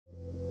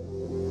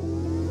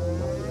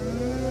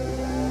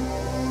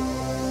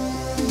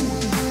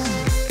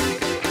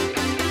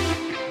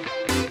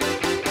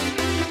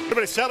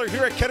everybody, Sadler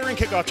here at Kettering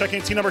Kickoff,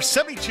 checking team number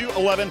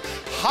 7211,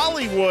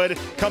 Hollywood,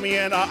 coming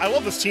in. I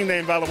love this team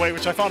name, by the way,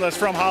 which I found out is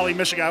from Holly,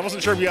 Michigan. I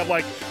wasn't sure if you have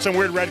like some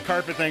weird red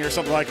carpet thing or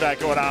something like that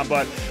going on,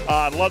 but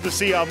I'd love to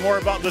see more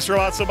about this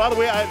robot. So by the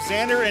way, I have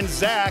Xander and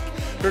Zach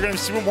who are going to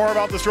see more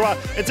about this robot.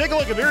 And take a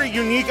look, a very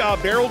unique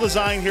barrel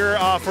design here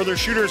for their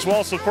shooter as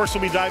well. So of course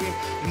we'll be diving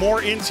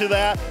more into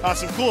that.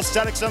 Some cool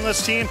aesthetics on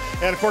this team.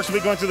 And of course we'll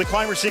be going through the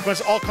climber sequence,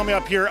 all coming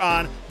up here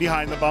on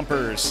Behind the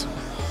Bumpers.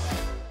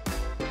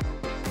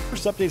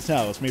 First Updates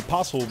Now is made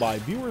possible by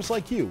viewers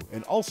like you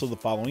and also the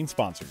following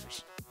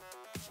sponsors.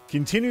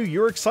 Continue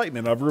your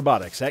excitement of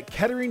robotics at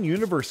Kettering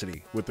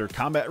University with their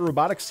Combat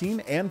Robotics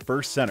team and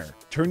First Center.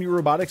 Turn your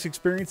robotics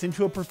experience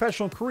into a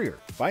professional career.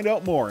 Find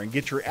out more and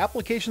get your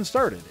application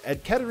started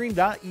at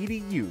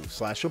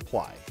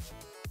kettering.edu/apply.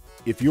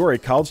 If you're a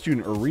college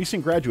student or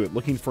recent graduate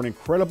looking for an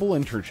incredible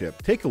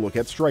internship, take a look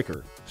at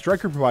Stryker.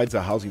 Stryker provides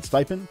a housing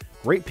stipend,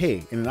 great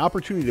pay, and an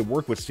opportunity to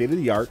work with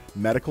state-of-the-art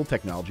medical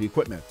technology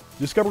equipment.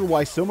 Discover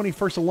why so many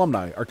First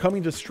alumni are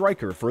coming to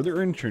Stryker for their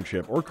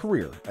internship or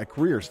career at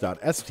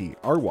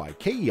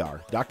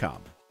careers.stryker.com.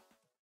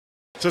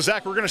 So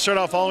Zach, we're going to start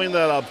off following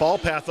the ball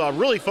path,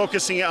 really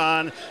focusing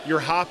on your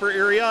hopper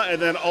area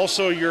and then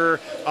also your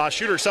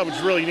shooter itself, which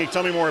is really unique.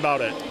 Tell me more about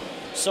it.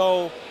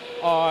 So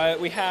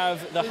we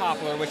have the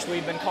Hoppler, which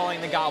we've been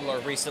calling the Gobbler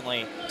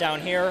recently.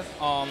 Down here,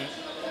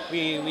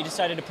 we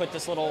decided to put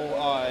this little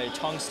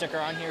tongue sticker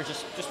on here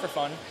just for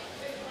fun.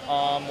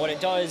 What it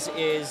does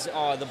is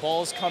the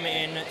balls come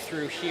in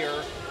through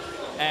here,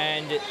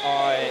 and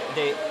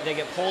they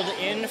get pulled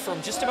in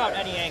from just about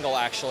any angle,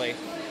 actually.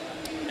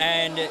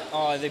 And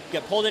they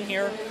get pulled in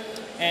here,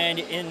 and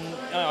in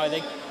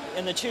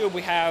the tube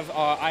we have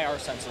IR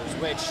sensors,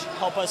 which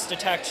help us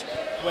detect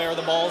where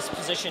the ball is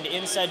positioned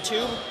in said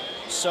tube.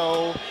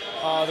 So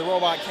the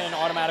robot can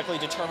automatically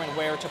determine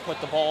where to put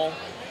the ball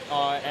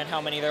and how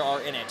many there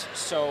are in it.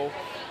 So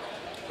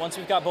once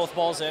we've got both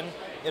balls in,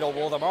 it'll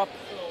roll them up.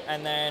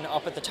 And then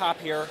up at the top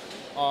here,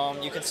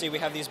 you can see we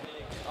have these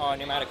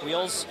pneumatic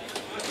wheels.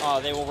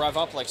 They will rev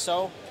up like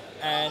so,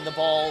 and the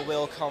ball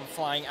will come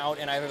flying out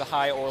in either the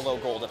high or low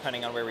goal,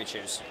 depending on where we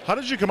choose. How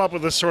did you come up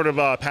with this sort of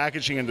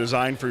packaging and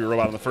design for your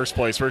robot in the first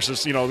place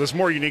versus, this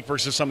more unique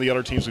versus some of the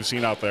other teams we've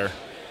seen out there?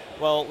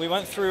 Well, we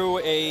went through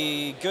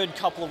a good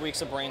couple of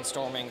weeks of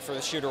brainstorming for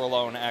the shooter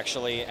alone,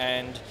 actually,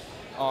 and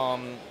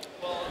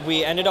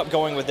we ended up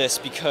going with this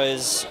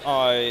because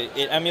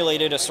it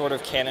emulated a sort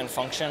of cannon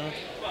function,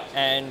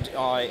 and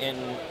in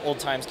old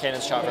times,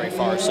 cannons shot very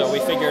far. So we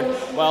figured,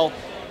 well,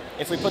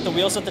 if we put the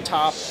wheels at the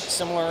top,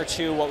 similar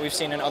to what we've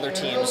seen in other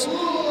teams,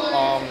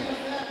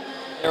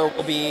 there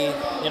will be,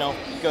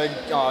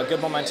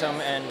 good momentum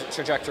and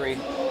trajectory,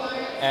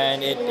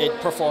 and it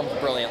performed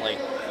brilliantly.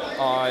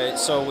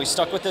 So we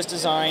stuck with this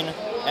design,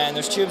 and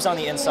there's tubes on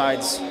the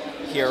insides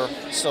here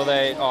so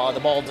that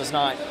the ball does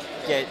not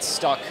get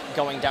stuck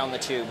going down the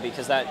tube,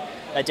 because that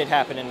did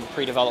happen in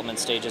pre-development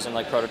stages and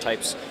like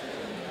prototypes.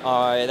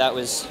 That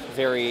was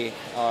very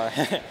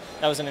that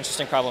was an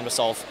interesting problem to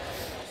solve.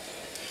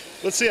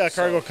 Let's see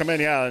cargo come in,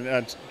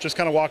 and just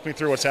kind of walk me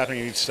through what's happening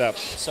in each step.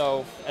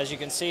 So as you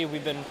can see,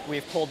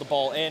 we've pulled the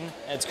ball in,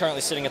 and it's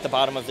currently sitting at the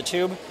bottom of the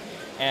tube,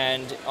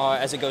 and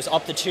as it goes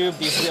up the tube,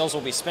 these wheels will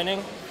be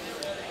spinning.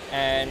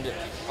 And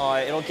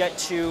it'll get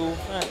to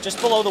just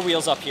below the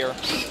wheels up here,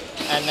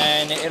 and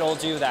then it'll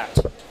do that.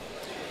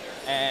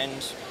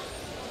 And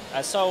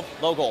as so,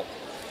 low goal.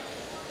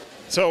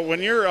 So when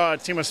your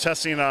team was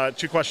testing,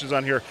 two questions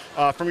on here.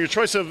 From your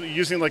choice of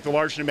using like the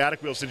large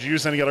pneumatic wheels, did you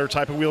use any other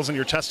type of wheels in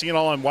your testing at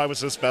all, and why was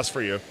this best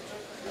for you?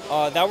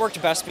 That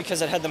worked best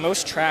because it had the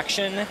most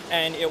traction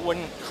and it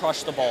wouldn't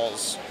crush the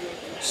balls.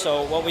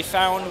 So what we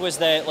found was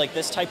that like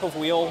this type of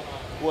wheel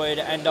would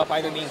end up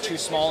either being too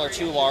small or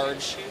too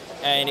large,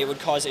 and it would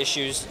cause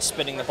issues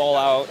spinning the ball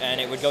out, and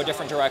it would go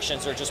different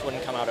directions or just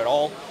wouldn't come out at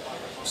all.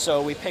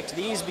 So we picked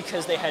these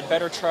because they had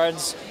better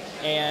treads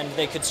and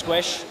they could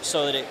squish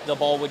so that the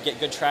ball would get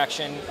good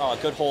traction,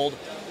 good hold,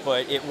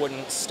 but it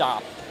wouldn't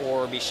stop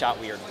or be shot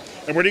weird.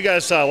 And where do you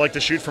guys like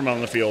to shoot from on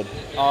the field?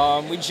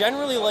 We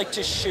generally like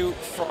to shoot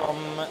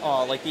from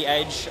like the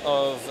edge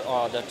of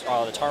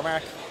the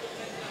tarmac,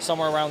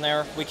 somewhere around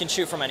there. We can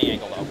shoot from any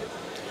angle though.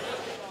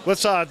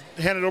 Let's hand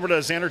it over to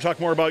Xander, talk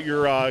more about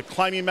your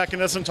climbing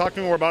mechanism, talk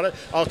more about it.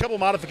 A couple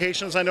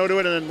modifications I know to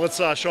it, and then let's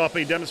show off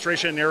a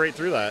demonstration and narrate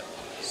through that.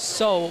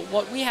 So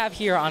what we have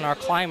here on our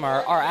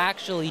climber are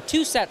actually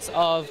two sets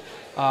of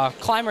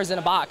climbers in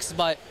a box,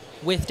 but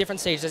with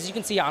different stages. As you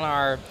can see on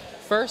our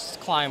first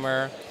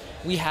climber,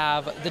 we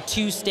have the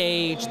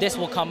two-stage, this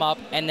will come up,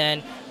 and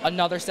then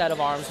another set of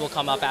arms will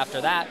come up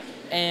after that,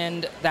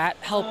 and that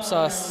helps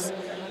us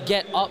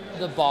get up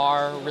the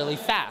bar really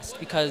fast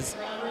because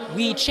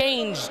we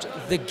changed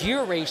the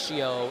gear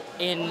ratio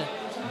in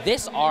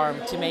this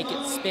arm to make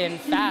it spin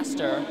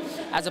faster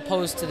as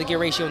opposed to the gear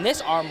ratio in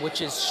this arm,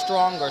 which is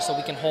stronger, so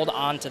we can hold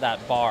on to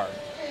that bar.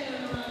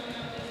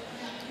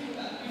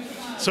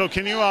 So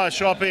can you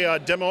show up a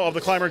demo of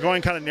the climber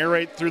going, kind of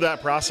narrate through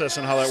that process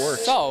and how that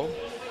works? So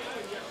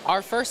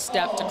our first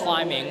step to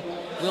climbing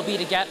will be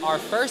to get our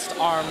first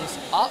arms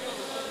up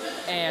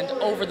and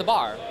over the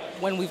bar.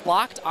 When we've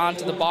locked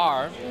onto the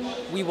bar,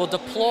 we will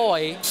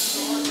deploy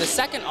the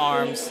second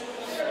arms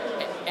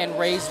and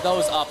raise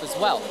those up as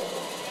well.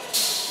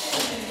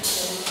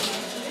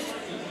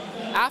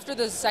 After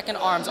the second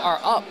arms are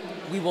up,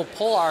 we will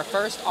pull our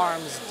first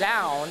arms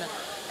down,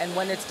 and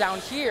when it's down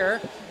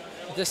here,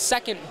 the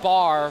second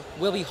bar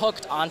will be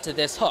hooked onto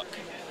this hook.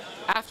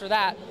 After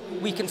that,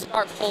 we can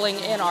start pulling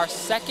in our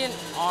second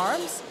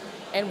arms,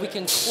 and we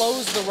can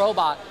close the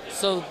robot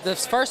so the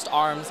first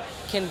arms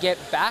can get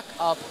back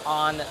up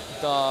on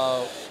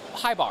the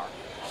high bar.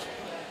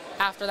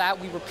 After that,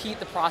 we repeat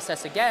the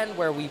process again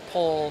where we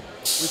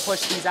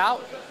push these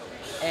out,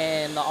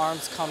 and the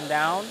arms come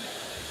down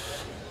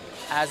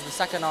as the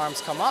second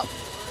arms come up,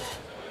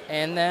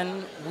 and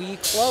then we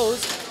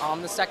close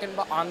on the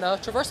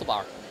traversal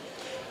bar.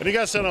 And you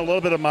guys done a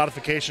little bit of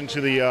modification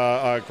to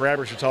the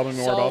grabbers. So tell me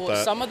more about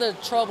that. Some of the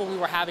trouble we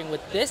were having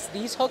with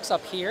these hooks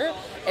up here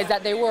is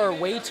that they were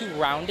way too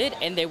rounded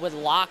and they would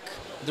lock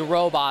the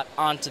robot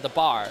onto the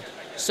bar.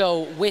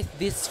 So with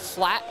this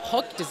flat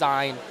hook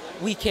design,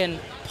 we can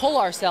pull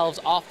ourselves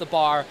off the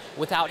bar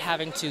without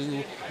having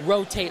to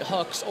rotate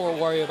hooks or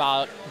worry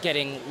about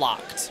getting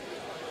locked.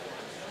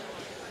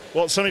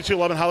 Well,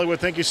 7211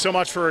 Hollywood, thank you so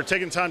much for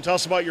taking time to tell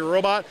us about your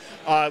robot.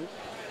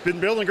 Been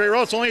building great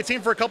robots. Only a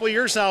team for a couple of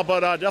years now,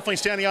 but definitely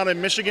standing out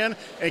in Michigan.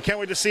 And can't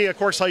wait to see, of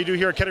course, how you do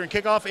here at Kettering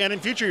Kickoff and in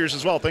future years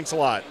as well. Thanks a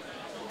lot.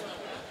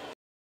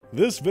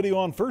 This video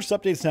on First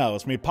Updates Now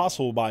is made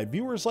possible by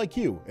viewers like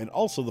you and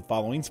also the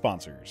following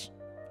sponsors.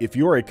 If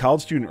you're a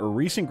college student or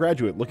recent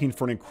graduate looking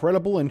for an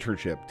incredible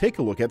internship, take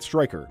a look at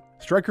Stryker.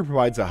 Stryker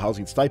provides a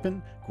housing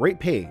stipend, great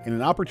pay, and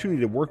an opportunity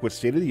to work with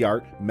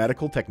state-of-the-art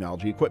medical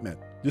technology equipment.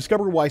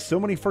 Discover why so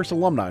many First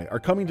alumni are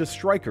coming to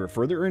Stryker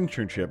for their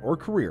internship or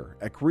career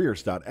at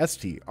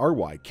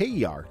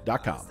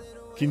careers.stryker.com.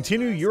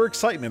 Continue your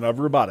excitement of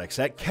robotics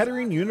at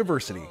Kettering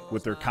University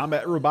with their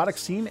Combat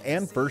Robotics team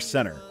and First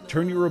Center.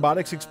 Turn your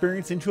robotics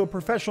experience into a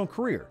professional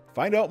career.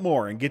 Find out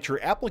more and get your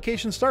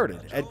application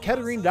started at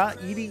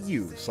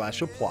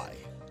kettering.edu/apply.